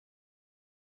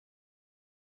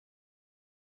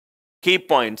Key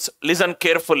points. Listen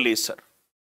carefully, sir.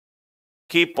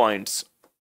 Key points.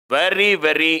 Very,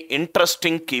 very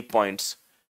interesting key points.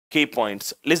 Key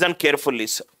points. Listen carefully,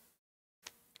 sir.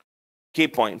 Key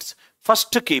points.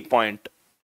 First key point.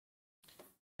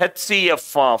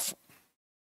 HCF of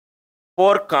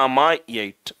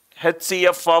 4,8.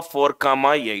 HCF of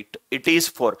 4,8. It is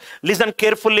 4. Listen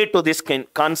carefully to this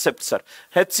concept, sir.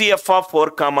 HCF of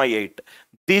 4,8.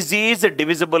 This is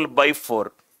divisible by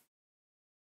 4.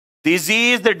 This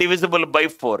is divisible by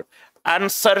 4.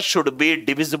 Answer should be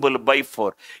divisible by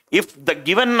 4. If the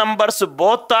given numbers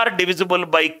both are divisible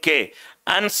by k,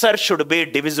 answer should be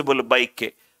divisible by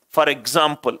k. For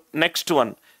example, next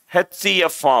one,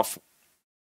 HCF of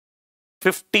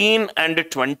 15 and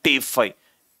 25.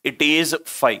 It is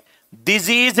 5. This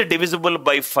is divisible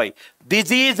by 5.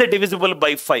 This is divisible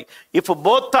by 5. If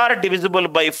both are divisible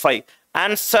by 5,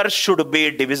 answer should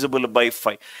be divisible by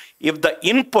 5. If the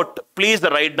input, please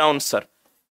write down, sir.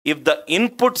 If the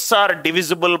inputs are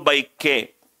divisible by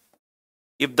k,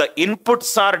 if the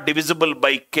inputs are divisible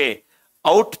by k,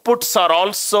 outputs are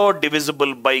also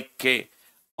divisible by k.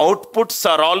 Outputs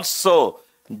are also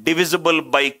divisible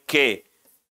by k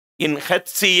in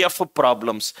HCF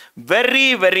problems.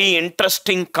 Very, very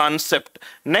interesting concept.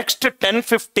 Next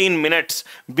 10-15 minutes,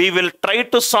 we will try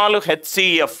to solve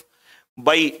HCF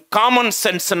by common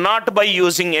sense, not by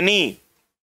using any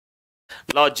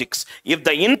logics. If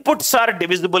the inputs are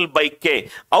divisible by k,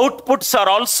 outputs are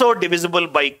also divisible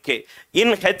by k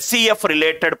in HCF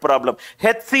related problem.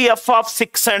 HCF of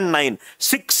 6 and 9.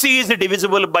 6 is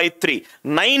divisible by 3.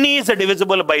 9 is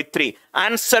divisible by 3.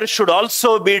 Answer should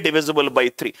also be divisible by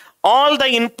 3. All the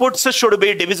inputs should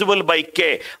be divisible by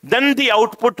k. Then the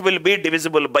output will be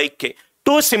divisible by k.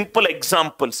 Two simple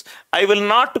examples. I will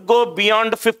not go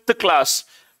beyond 5th class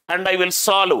and I will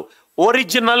solve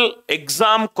original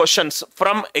exam questions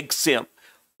from HCM.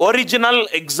 Original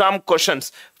exam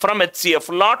questions from HCF.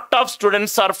 Lot of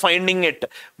students are finding it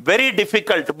very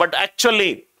difficult, but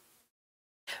actually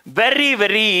very,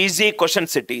 very easy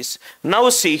questions it is. Now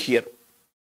see here.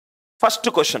 First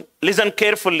question. Listen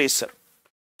carefully, sir.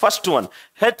 First one.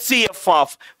 HCF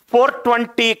of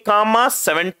 420,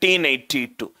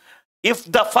 1782.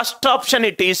 If the first option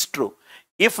it is true,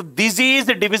 if this is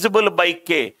divisible by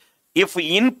k, if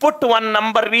input one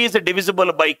number is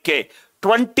divisible by k,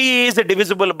 20 is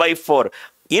divisible by 4,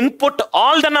 input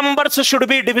all the numbers should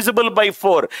be divisible by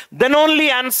 4, then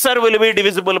only answer will be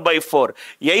divisible by 4.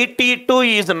 82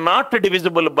 is not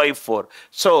divisible by 4.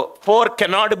 So 4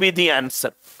 cannot be the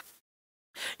answer.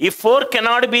 If 4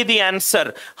 cannot be the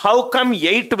answer, how come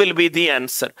 8 will be the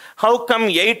answer? How come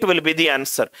 8 will be the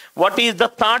answer? What is the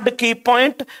third key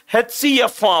point?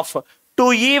 HCF of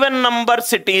 2 even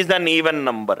numbers, it is an even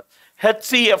number.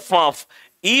 HCF of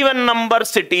even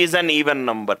numbers, it is an even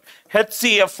number.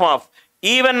 HCF of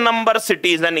even numbers, it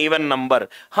is an even number.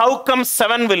 How come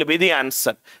 7 will be the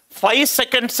answer? 5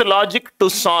 seconds logic to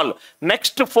solve.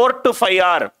 Next 4 to 5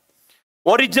 are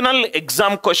original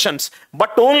exam questions.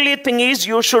 But only thing is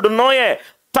you should know a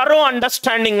thorough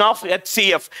understanding of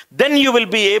HCF. Then you will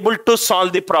be able to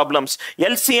solve the problems.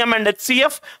 LCM and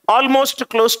HCF almost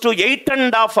close to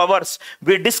 8.5 hours.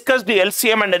 We discussed the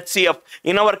LCM and HCF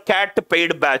in our CAT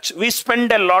paid batch. We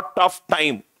spend a lot of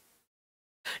time.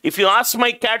 If you ask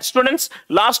my CAT students,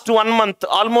 last 1 month,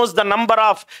 almost the number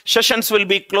of sessions will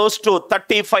be close to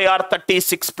 35 or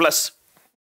 36 plus.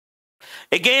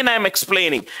 Again, I am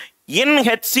explaining. In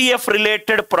HCF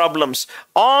related problems,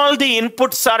 all the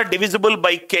inputs are divisible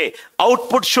by k.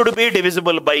 Output should be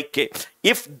divisible by k.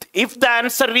 If the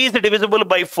answer is divisible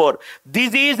by 4,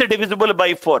 this is divisible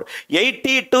by 4.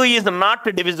 82 is not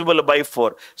divisible by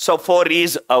 4. So 4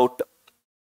 is out.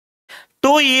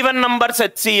 2 even numbers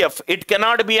HCF, it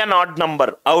cannot be an odd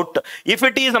number, out. If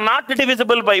it is not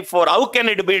divisible by 4, how can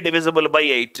it be divisible by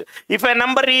 8? If a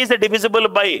number is divisible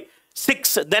by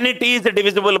 6, then it is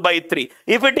divisible by 3.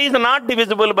 If it is not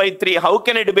divisible by 3, how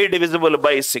can it be divisible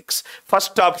by 6?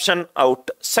 First option out.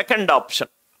 Second option.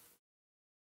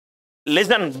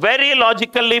 Listen very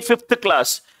logically, 5th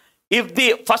class. If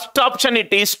the first option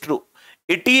it is true,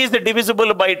 it is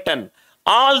divisible by 10.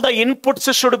 All the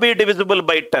inputs should be divisible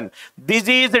by 10. This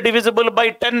is divisible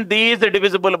by 10. This is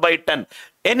divisible by 10.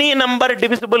 Any number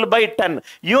divisible by 10,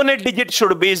 unit digit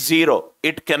should be 0.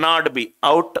 It cannot be,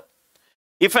 out.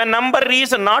 If a number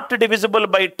is not divisible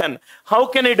by 10, how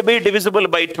can it be divisible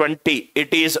by 20?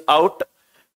 It is out.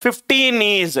 15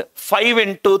 is 5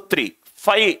 into 3.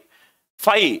 5.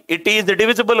 It is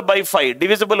divisible by 5.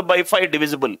 Divisible by 5,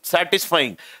 divisible.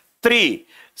 Satisfying. 3.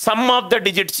 Sum of the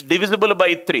digits divisible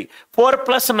by 3. 4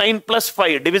 plus 9 plus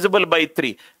 5 divisible by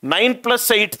 3. 9 plus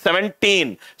 8,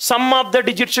 17. Sum of the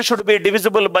digits should be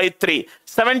divisible by 3.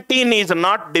 17 is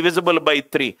not divisible by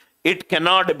 3. It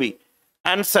cannot be.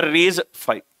 Answer is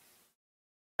 5.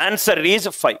 Answer is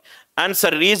 5.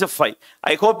 Answer is 5.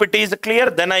 I hope it is clear.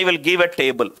 Then I will give a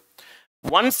table.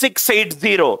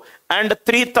 1680 and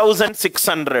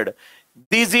 3600.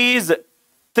 This is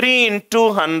 3 into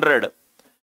 100.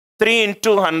 3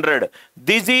 into 100.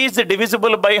 This is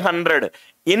divisible by 100.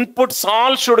 Inputs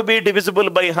all should be divisible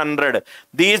by 100.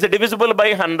 This is divisible by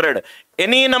 100.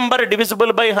 Any number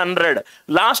divisible by 100.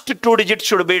 Last two digits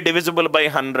should be divisible by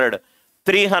 100.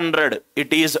 300,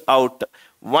 it is out.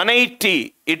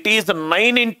 180, it is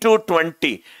 9 into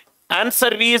 20.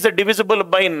 Answer is divisible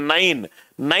by 9.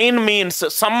 9 means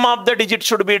sum of the digits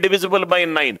should be divisible by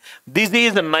 9. This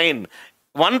is 9.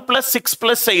 1 plus 6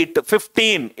 plus 8,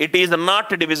 15. It is not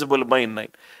divisible by 9.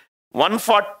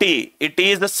 140, it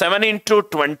is 7 into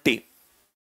 20.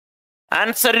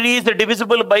 Answer is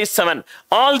divisible by 7.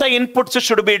 All the inputs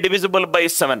should be divisible by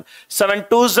 7. 7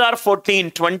 2s are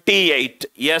 14, 28.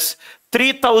 Yes.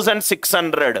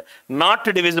 3600, not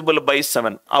divisible by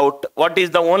 7. Out. What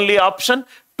is the only option?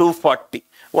 240.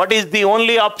 What is the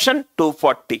only option?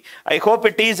 240. I hope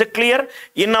it is clear.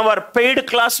 In our paid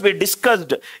class, we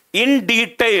discussed in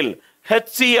detail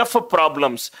HCF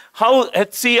problems. How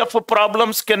HCF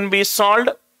problems can be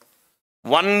solved?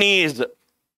 One is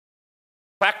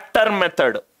factor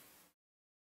method.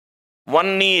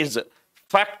 One is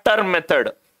factor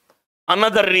method.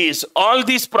 Another is, all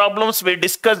these problems we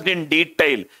discussed in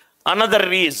detail.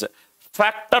 Another is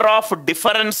factor of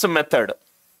difference method.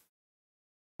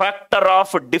 Factor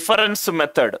of difference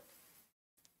method.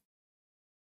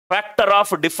 Factor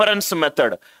of difference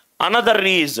method. Another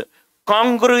is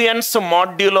congruence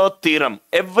modulo theorem.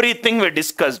 Everything we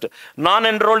discussed.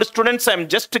 Non-enrolled students, I am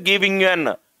just giving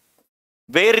you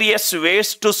various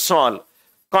ways to solve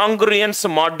congruence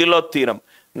modulo theorem.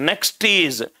 Next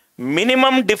is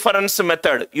minimum difference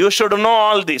method. You should know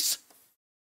all this.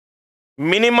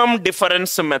 Minimum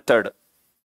difference method.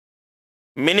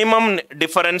 Minimum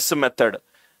difference method.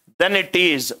 Then it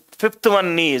is, fifth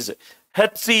one is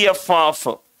HCF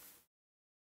of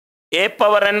A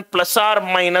power n plus or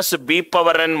minus B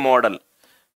power n model.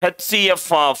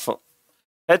 HCF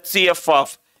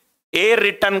of A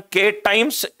written K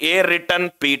times, A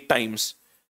written P times.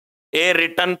 A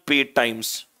written P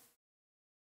times.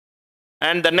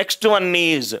 And the next one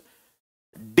is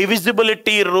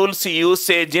divisibility rules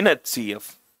usage in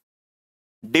HCF.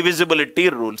 Divisibility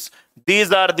rules.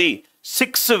 These are the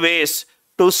 6 ways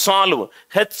to solve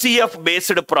HCF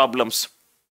based problems.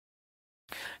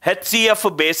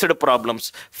 HCF based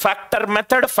problems. Factor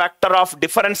method, factor of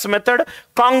difference method,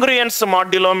 congruence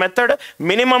modulo method,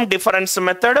 minimum difference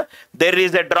method. There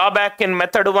is a drawback in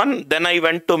method 1, then I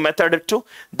went to method 2.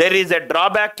 There is a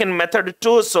drawback in method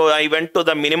 2, so I went to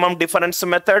the minimum difference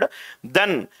method.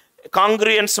 Then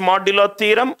congruence modulo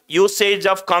theorem, usage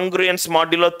of congruence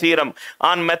modulo theorem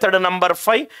on method number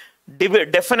 5.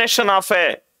 Definition of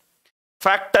a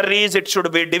factor is it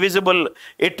should be divisible.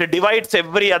 It divides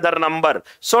every other number.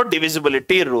 So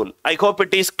divisibility rule. I hope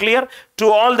it is clear.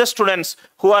 To all the students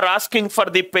who are asking for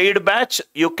the paid batch,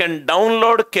 you can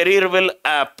download CareerWell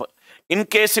app. In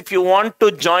case if you want to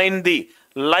join the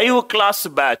live class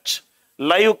batch,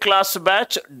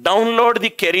 download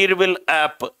the CareerWell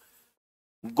app.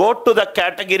 Go to the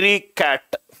category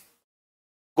CAT.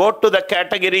 Go to the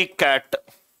category CAT.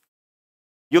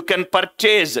 You can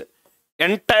purchase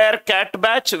entire CAT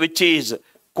batch, which is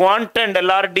quant and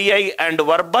LRDI and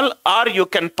verbal, or you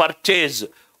can purchase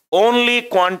only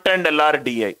quant and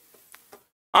LRDI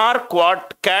or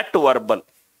CAT verbal.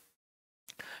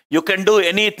 You can do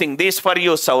anything. This for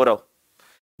you, Saurav.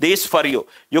 This for you.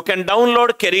 You can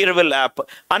download CareerWell app.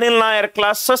 Anil Nair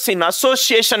classes in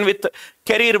association with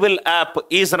CareerWell app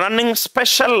is running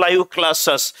special live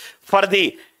classes for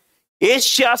the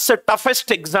Asia's toughest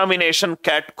examination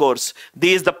CAT course.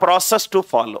 This is the process to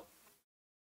follow.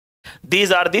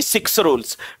 These are the 6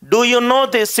 rules. Do you know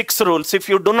the 6 rules? If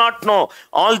you do not know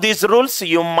all these rules,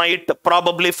 you might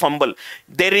probably fumble.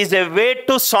 There is a way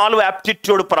to solve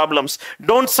aptitude problems.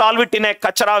 Don't solve it in a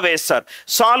kachara way, sir.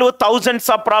 Solve thousands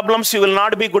of problems, you will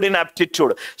not be good in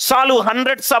aptitude. Solve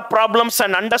hundreds of problems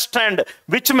and understand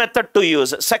which method to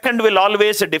use. Second will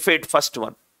always defeat first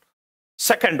one.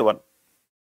 Second one.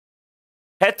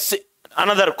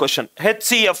 Another question.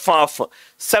 HCF of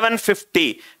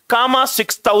 750,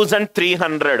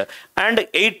 6,300 and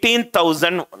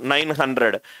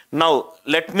 18,900. Now,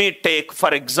 let me take,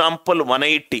 for example,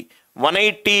 180.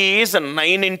 180 is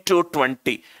 9 into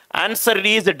 20. Answer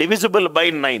is divisible by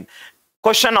 9.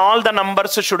 Question, all the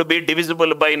numbers should be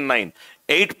divisible by 9.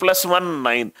 8 plus 1,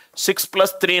 9. 6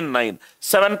 plus 3, 9.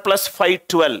 7 plus 5,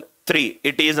 12. 3.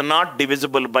 It is not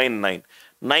divisible by 9.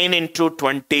 9 into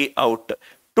 20 out.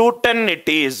 210 it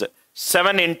is.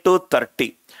 7 into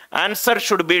 30. Answer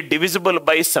should be divisible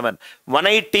by 7.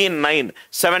 189.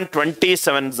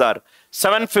 727s are.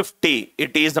 750.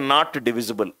 It is not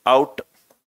divisible. Out.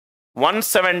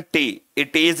 170.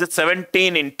 It is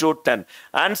 17 into 10.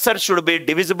 Answer should be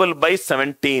divisible by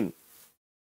 17.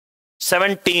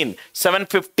 17.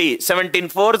 750. 17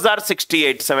 fours are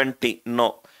 68. 70.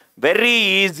 No. Very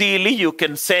easily you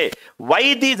can say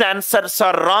why these answers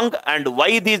are wrong and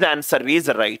why this answer is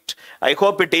right. I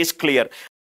hope it is clear.